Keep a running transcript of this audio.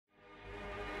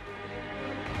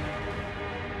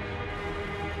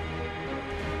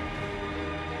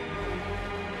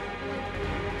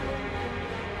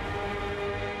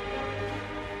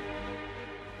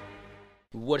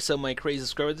What's up, my crazy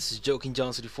subscriber? This is Joking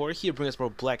John 34 here, bringing us more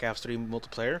Black Ops 3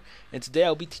 multiplayer. And today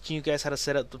I'll be teaching you guys how to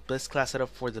set up the best class setup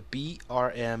for the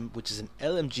BRM, which is an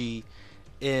LMG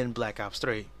in Black Ops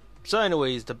 3. So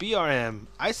anyways, the BRM,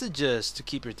 I suggest to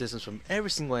keep your distance from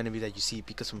every single enemy that you see,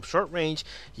 because from short range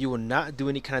you will not do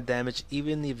any kind of damage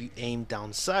even if you aim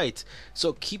down sight.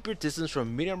 So keep your distance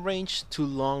from medium range to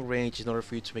long range in order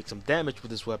for you to make some damage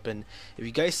with this weapon. If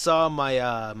you guys saw my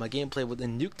my gameplay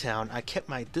within Nuketown, I kept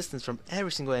my distance from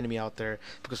every single enemy out there,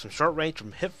 because from short range,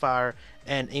 from hip fire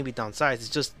and aiming down sights,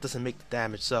 it just doesn't make the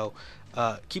damage. So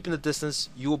keeping the distance,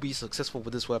 you will be successful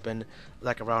with this weapon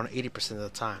like around 80% of the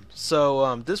time.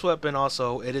 So this weapon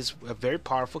also, it is very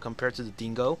powerful compared to the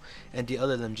Dingo and the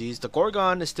other LMGs. The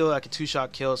Gorgon is still like a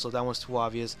 2-shot kill, so that one's too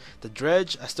obvious. The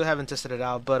Dredge, I still haven't tested it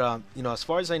out, but you know, as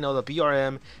far as I know, the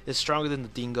BRM is stronger than the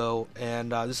Dingo,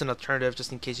 and this is an alternative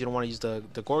just in case you don't want to use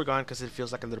the Gorgon because it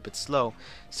feels like a little bit slow.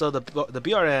 So the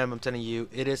BRM, I'm telling you,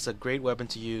 it is a great weapon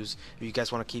to use if you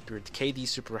guys want to keep your KD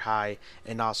super high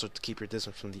and also to keep your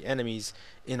distance from the enemies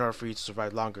in order for you to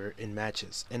survive longer in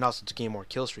matches, and also to gain more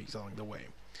kill streaks along the way.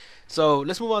 So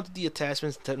let's move on to the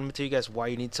attachments. Let me tell you guys why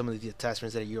you need some of the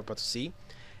attachments that you're about to see.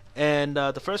 And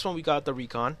the first one, we got the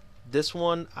Recon. This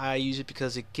one I use it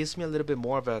because it gives me a little bit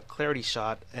more of a clarity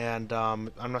shot, and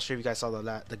I'm not sure if you guys saw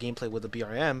the gameplay with the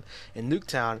BRM in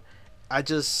Nuketown.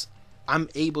 I'm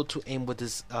able to aim with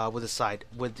this sight.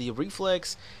 With the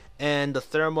reflex and the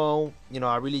thermo, you know,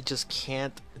 I really just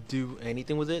can't do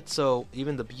anything with it. So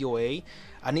even the BOA,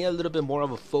 I need a little bit more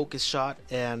of a focus shot,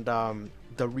 and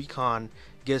the Recon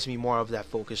gives me more of that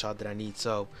focus shot that I need.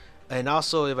 So, and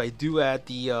also if I do add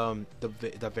the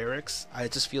Varix, I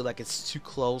just feel like it's too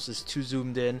close, it's too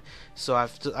zoomed in. So I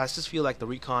just feel like the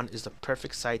Recon is the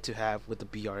perfect sight to have with the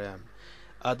BRM.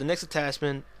 The next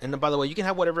attachment, and by the way, you can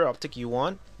have whatever optic you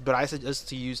want, but I suggest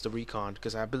to use the Recon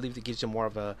because I believe it gives you more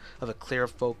of a clear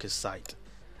focus sight.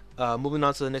 Moving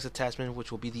on to the next attachment,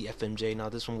 which will be the FMJ. Now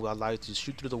this one will allow you to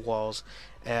shoot through the walls,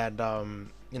 and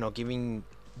you know, giving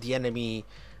the enemy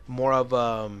more of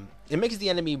it makes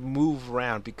the enemy move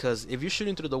around, because if you're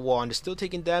shooting through the wall and they're still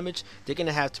taking damage, they're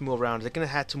gonna have to move around. They're gonna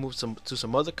have to move to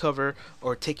some other cover,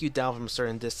 or take you down from a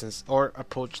certain distance, or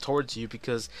approach towards you,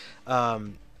 because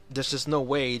there's just no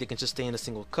way they can just stay in a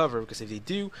single cover, because if they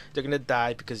do, they're gonna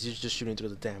die because you're just shooting through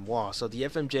the damn wall. So the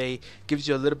FMJ gives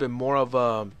you a little bit more of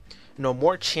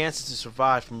more chances to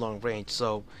survive from long range.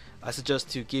 So I suggest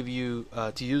to give you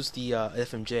to use the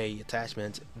FMJ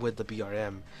attachment with the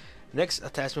BRM. Next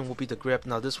attachment will be the grip.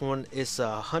 Now this one is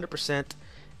 100%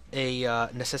 a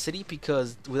necessity,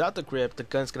 because without the grip, the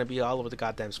gun's gonna be all over the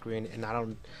goddamn screen, and I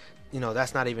don't,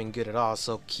 that's not even good at all.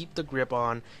 So keep the grip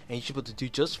on, and you should be able to do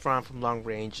just fine from long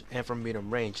range and from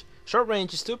medium range. Short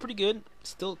range is still pretty good,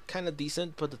 still kind of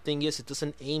decent, but the thing is, it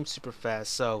doesn't aim super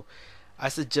fast. So I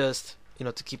suggest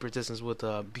to keep your distance with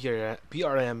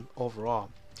BRM overall.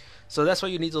 So that's why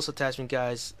you need those attachments,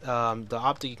 guys. The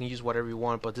optic, you can use whatever you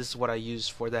want, but this is what I use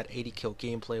for that 80 kill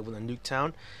gameplay with a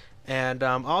Nuketown. And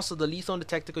also the lethal and the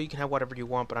tactical, you can have whatever you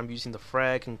want, but I'm using the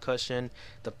frag, concussion.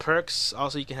 The perks,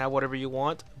 also you can have whatever you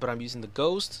want, but I'm using the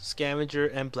ghost, scavenger,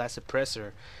 and blast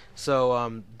suppressor.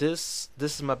 So this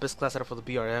is my best class setup for the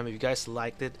BRM. If you guys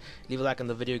liked it, leave a like on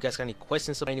the video. If you guys got any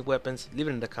questions about any weapons, leave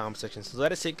it in the comment section. So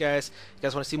that is it, guys. If you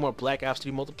guys want to see more Black Ops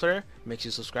 3 multiplayer, make sure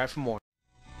you subscribe for more.